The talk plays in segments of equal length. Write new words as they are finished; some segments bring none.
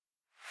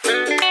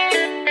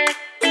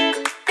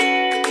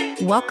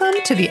Welcome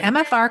to the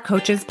MFR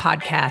Coaches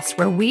Podcast,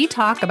 where we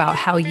talk about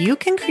how you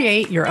can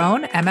create your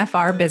own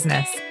MFR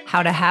business,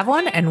 how to have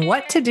one, and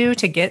what to do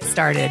to get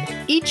started.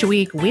 Each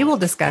week, we will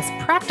discuss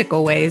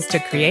practical ways to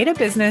create a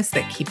business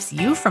that keeps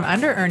you from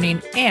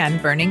under-earning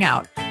and burning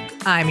out.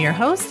 I'm your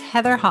host,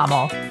 Heather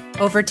Hommel.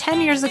 Over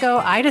 10 years ago,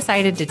 I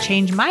decided to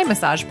change my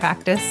massage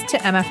practice to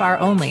MFR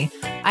only.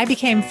 I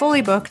became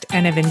fully booked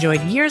and have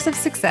enjoyed years of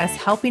success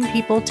helping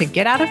people to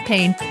get out of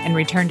pain and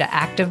return to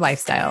active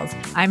lifestyles.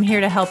 I'm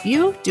here to help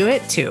you do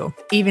it too,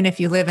 even if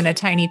you live in a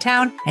tiny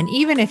town and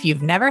even if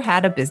you've never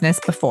had a business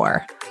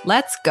before.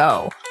 Let's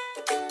go.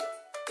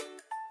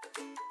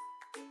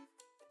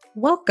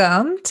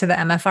 Welcome to the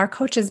MFR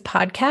Coaches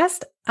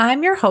Podcast.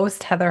 I'm your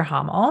host, Heather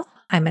Hommel.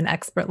 I'm an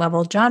expert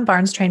level John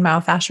Barnes trained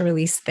myofascial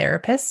release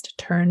therapist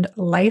turned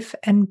life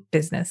and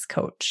business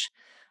coach.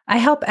 I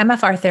help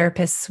MFR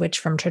therapists switch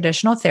from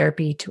traditional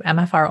therapy to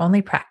MFR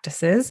only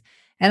practices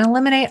and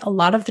eliminate a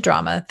lot of the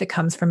drama that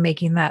comes from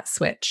making that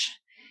switch.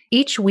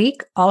 Each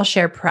week, I'll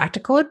share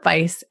practical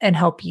advice and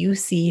help you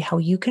see how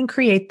you can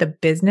create the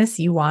business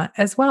you want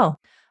as well.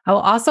 I will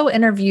also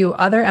interview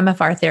other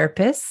MFR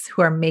therapists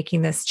who are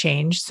making this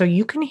change so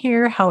you can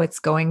hear how it's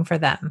going for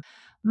them.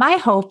 My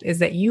hope is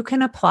that you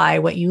can apply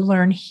what you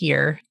learn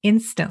here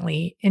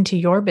instantly into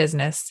your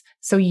business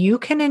so you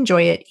can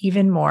enjoy it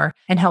even more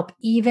and help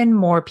even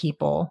more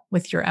people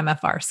with your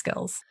MFR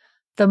skills.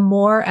 The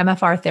more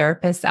MFR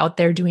therapists out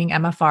there doing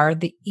MFR,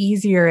 the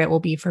easier it will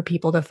be for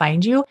people to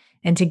find you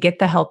and to get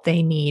the help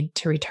they need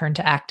to return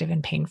to active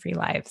and pain-free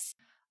lives.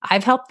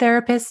 I've helped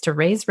therapists to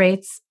raise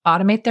rates,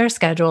 automate their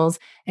schedules,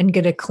 and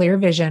get a clear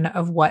vision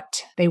of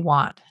what they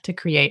want to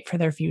create for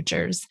their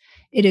futures.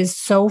 It is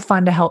so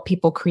fun to help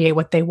people create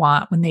what they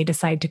want when they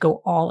decide to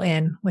go all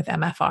in with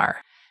MFR.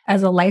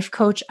 As a life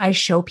coach, I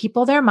show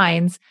people their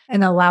minds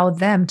and allow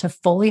them to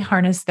fully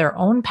harness their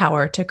own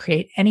power to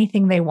create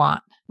anything they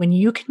want. When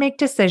you can make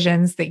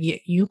decisions that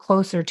get you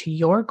closer to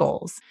your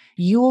goals,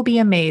 you will be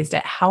amazed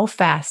at how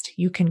fast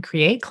you can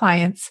create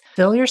clients,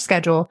 fill your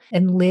schedule,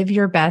 and live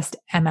your best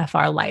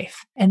MFR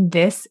life. And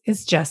this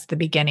is just the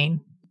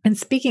beginning. And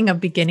speaking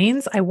of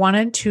beginnings, I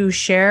wanted to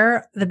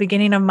share the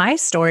beginning of my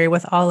story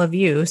with all of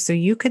you so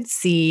you could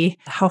see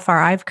how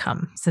far I've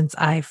come since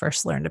I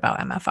first learned about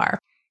MFR.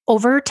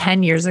 Over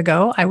 10 years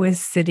ago, I was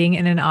sitting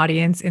in an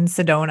audience in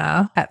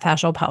Sedona at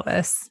Fascial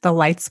Pelvis. The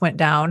lights went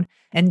down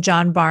and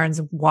John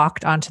Barnes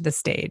walked onto the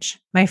stage.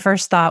 My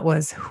first thought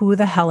was, who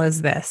the hell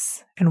is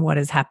this and what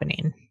is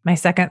happening? My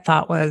second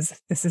thought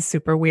was, this is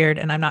super weird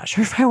and I'm not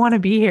sure if I want to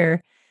be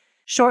here.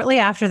 Shortly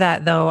after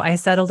that, though, I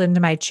settled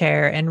into my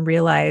chair and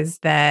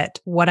realized that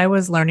what I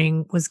was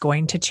learning was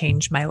going to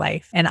change my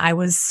life. And I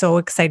was so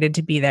excited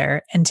to be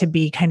there and to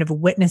be kind of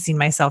witnessing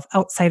myself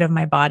outside of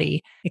my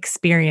body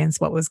experience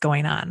what was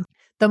going on.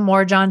 The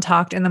more John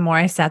talked and the more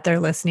I sat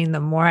there listening,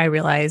 the more I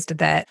realized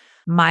that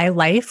my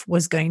life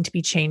was going to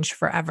be changed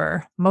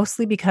forever,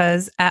 mostly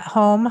because at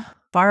home,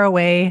 far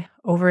away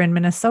over in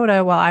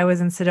Minnesota, while I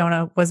was in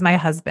Sedona, was my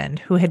husband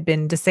who had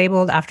been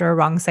disabled after a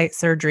wrong site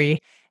surgery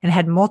and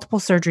had multiple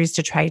surgeries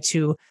to try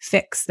to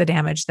fix the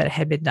damage that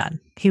had been done.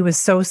 He was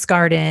so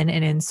scarred in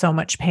and in so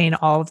much pain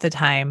all of the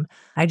time.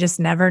 I just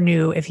never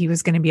knew if he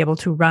was going to be able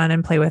to run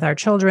and play with our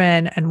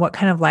children and what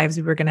kind of lives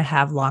we were going to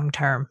have long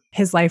term.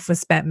 His life was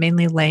spent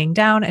mainly laying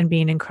down and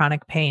being in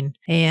chronic pain,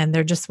 and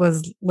there just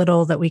was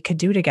little that we could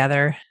do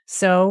together.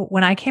 So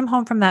when I came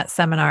home from that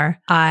seminar,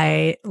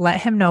 I let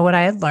him know what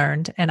I had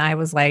learned, and I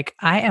was like,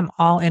 I am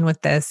all in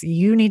with this.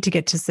 You need to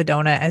get to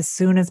Sedona as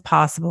soon as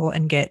possible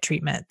and get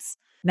treatments.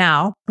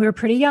 Now, we were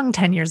pretty young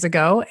 10 years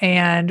ago,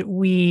 and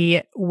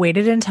we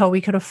waited until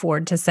we could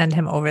afford to send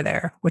him over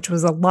there, which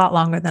was a lot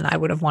longer than I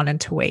would have wanted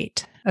to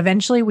wait.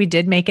 Eventually, we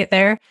did make it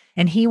there,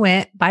 and he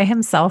went by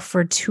himself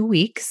for 2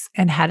 weeks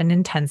and had an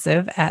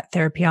intensive at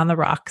Therapy on the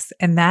Rocks,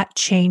 and that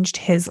changed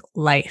his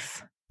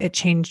life. It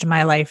changed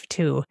my life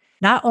too.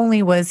 Not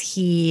only was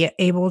he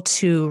able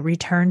to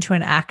return to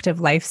an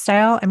active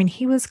lifestyle, I mean,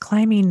 he was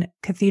climbing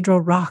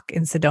Cathedral Rock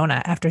in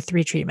Sedona after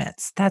 3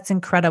 treatments. That's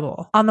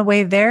incredible. On the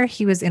way there,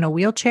 he was in a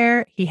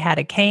wheelchair. He had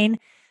a cane.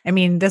 I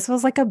mean, this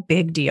was like a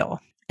big deal.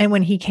 And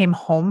when he came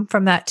home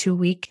from that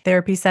 2-week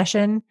therapy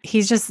session,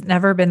 he's just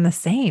never been the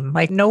same.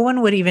 Like no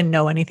one would even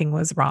know anything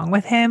was wrong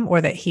with him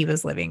or that he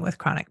was living with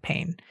chronic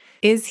pain.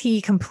 Is he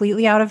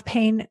completely out of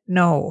pain?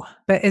 No.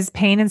 But his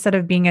pain, instead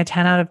of being a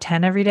 10 out of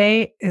 10 every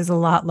day, is a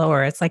lot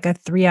lower. It's like a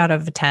 3 out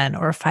of 10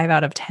 or a 5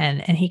 out of 10,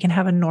 and he can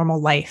have a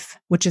normal life,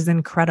 which is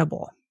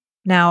incredible.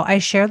 Now, I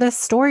share this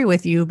story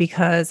with you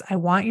because I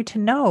want you to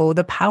know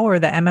the power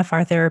that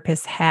MFR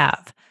therapists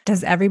have.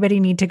 Does everybody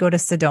need to go to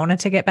Sedona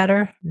to get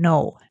better?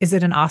 No. Is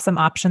it an awesome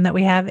option that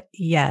we have?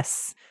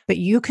 Yes. But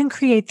you can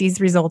create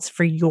these results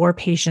for your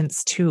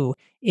patients too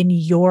in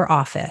your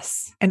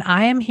office. And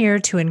I am here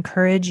to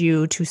encourage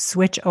you to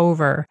switch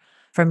over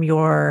from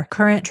your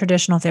current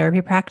traditional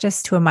therapy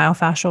practice to a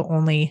myofascial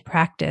only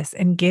practice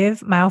and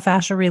give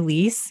myofascial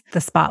release the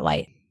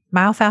spotlight.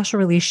 Myofascial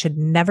release should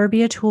never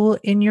be a tool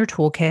in your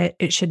toolkit.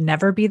 It should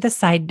never be the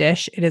side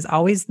dish. It is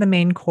always the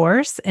main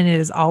course, and it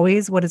is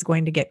always what is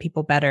going to get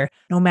people better,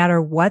 no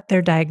matter what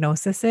their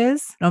diagnosis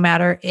is, no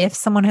matter if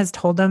someone has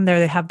told them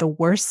they have the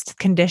worst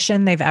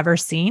condition they've ever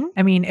seen.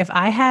 I mean, if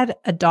I had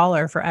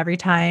 $1 for every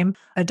time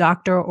a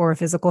doctor or a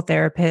physical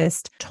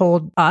therapist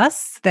told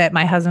us that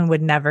my husband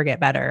would never get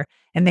better,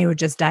 and they would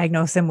just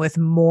diagnose him with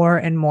more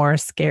and more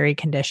scary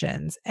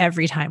conditions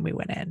every time we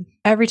went in.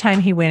 Every time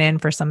he went in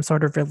for some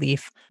sort of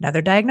relief,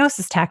 another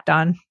diagnosis tacked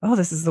on. Oh,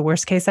 this is the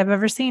worst case I've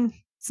ever seen.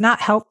 It's not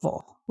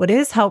helpful. What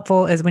is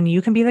helpful is when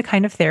you can be the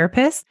kind of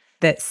therapist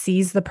that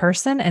sees the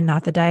person and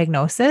not the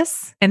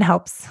diagnosis and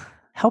helps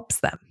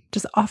them,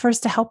 just offers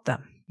to help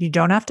them. You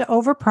don't have to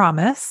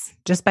overpromise.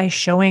 Just by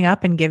showing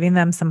up and giving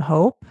them some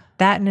hope,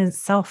 that in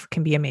itself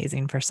can be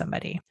amazing for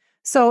somebody.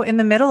 So in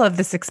the middle of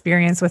this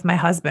experience with my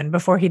husband,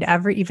 before he'd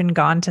ever even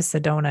gone to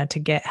Sedona to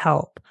get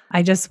help,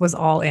 I just was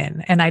all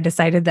in. And I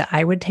decided that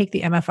I would take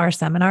the MFR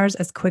seminars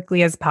as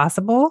quickly as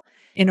possible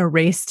in a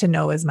race to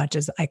know as much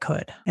as I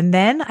could. And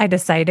then I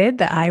decided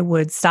that I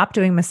would stop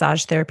doing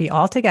massage therapy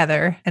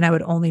altogether and I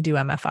would only do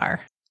MFR.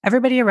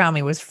 Everybody around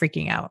me was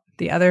freaking out.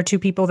 The other 2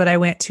 people that I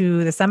went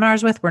to the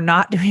seminars with were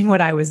not doing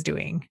what I was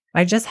doing.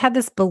 I just had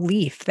this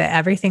belief that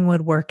everything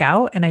would work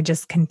out, and I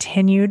just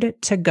continued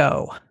to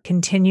go,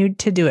 continued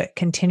to do it,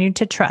 continued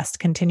to trust,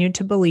 continued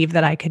to believe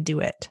that I could do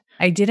it.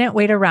 I didn't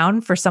wait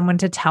around for someone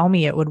to tell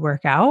me it would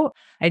work out.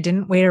 I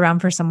didn't wait around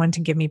for someone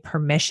to give me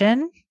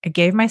permission. I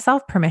gave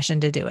myself permission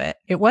to do it.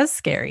 It was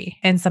scary,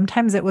 and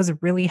sometimes it was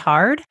really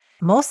hard.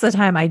 Most of the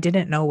time, I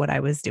didn't know what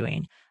I was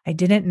doing. I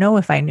didn't know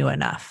if I knew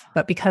enough,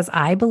 but because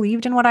I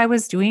believed in what I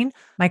was doing,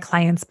 my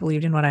clients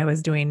believed in what I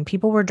was doing.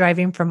 People were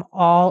driving from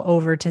all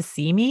over to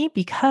see me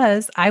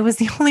because I was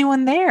the only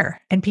one there,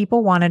 and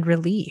people wanted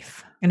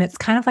relief. And it's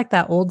kind of like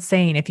that old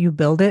saying, if you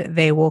build it,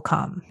 they will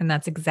come. And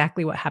that's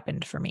exactly what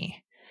happened for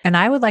me. And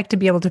I would like to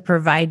be able to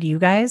provide you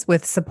guys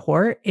with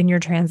support in your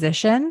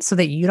transition so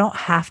that you don't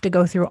have to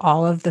go through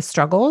all of the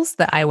struggles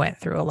that I went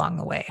through along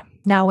the way.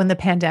 Now, when the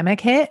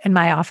pandemic hit and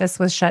my office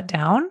was shut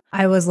down,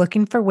 I was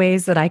looking for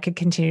ways that I could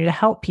continue to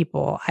help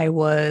people. I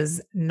was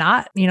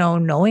not,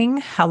 knowing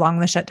how long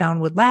the shutdown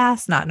would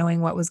last, not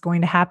knowing what was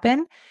going to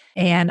happen.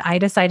 And I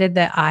decided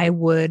that I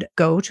would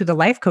go to the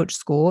life coach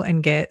school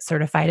and get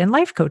certified in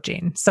life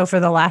coaching. So for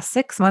the last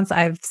 6 months,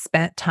 I've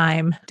spent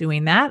time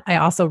doing that. I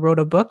also wrote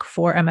a book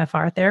for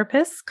MFR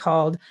therapists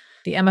called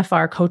The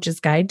MFR Coach's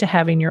Guide to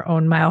Having Your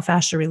Own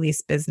Myofascial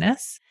Release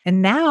Business.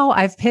 And now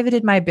I've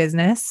pivoted my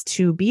business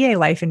to be a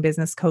life and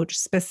business coach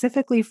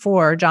specifically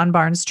for John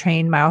Barnes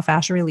trained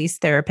myofascial release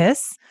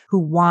therapists who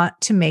want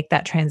to make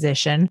that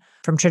transition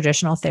from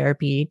traditional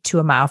therapy to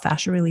a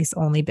myofascial release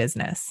only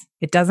business.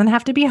 It doesn't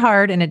have to be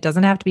hard and it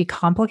doesn't have to be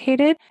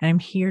complicated. And I'm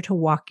here to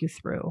walk you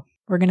through.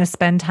 We're going to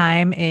spend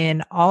time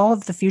in all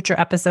of the future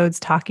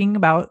episodes talking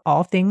about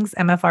all things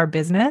MFR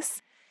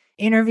business,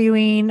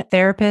 interviewing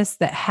therapists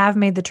that have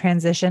made the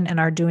transition and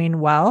are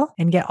doing well,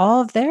 and get all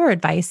of their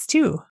advice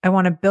too. I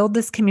want to build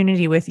this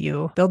community with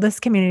you, build this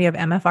community of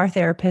MFR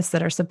therapists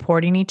that are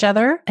supporting each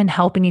other and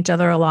helping each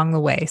other along the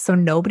way. So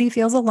nobody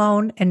feels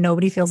alone and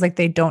nobody feels like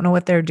they don't know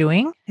what they're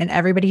doing, and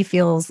everybody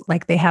feels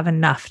like they have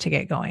enough to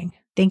get going.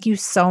 Thank you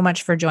so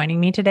much for joining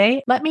me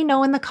today. Let me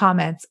know in the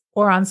comments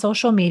or on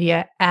social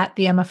media at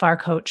the MFR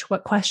Coach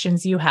what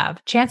questions you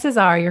have. Chances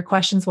are your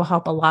questions will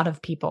help a lot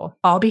of people.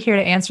 I'll be here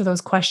to answer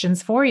those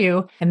questions for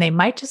you, and they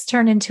might just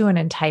turn into an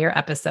entire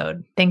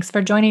episode. Thanks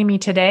for joining me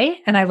today,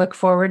 and I look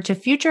forward to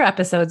future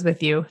episodes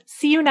with you.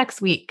 See you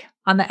next week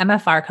on the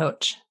MFR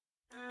Coach.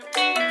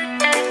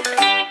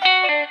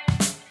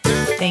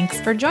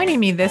 Thanks for joining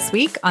me this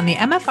week on the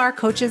MFR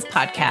Coaches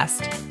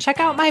Podcast. Check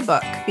out my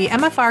book, The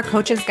MFR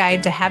Coach's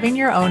Guide to Having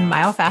Your Own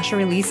Myofascial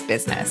Release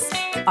Business.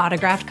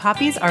 Autographed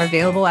copies are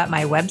available at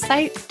my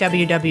website,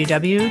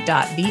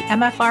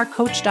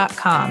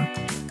 www.themfrcoach.com.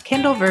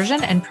 Kindle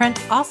version and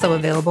print also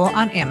available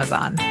on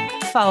Amazon.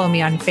 Follow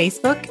me on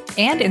Facebook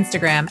and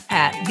Instagram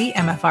at The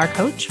MFR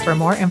Coach for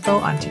more info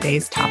on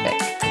today's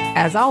topic.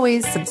 As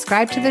always,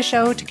 subscribe to the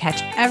show to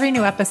catch every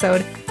new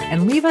episode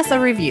and leave us a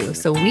review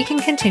so we can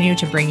continue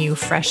to bring you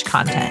fresh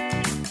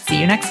content. See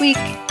you next week.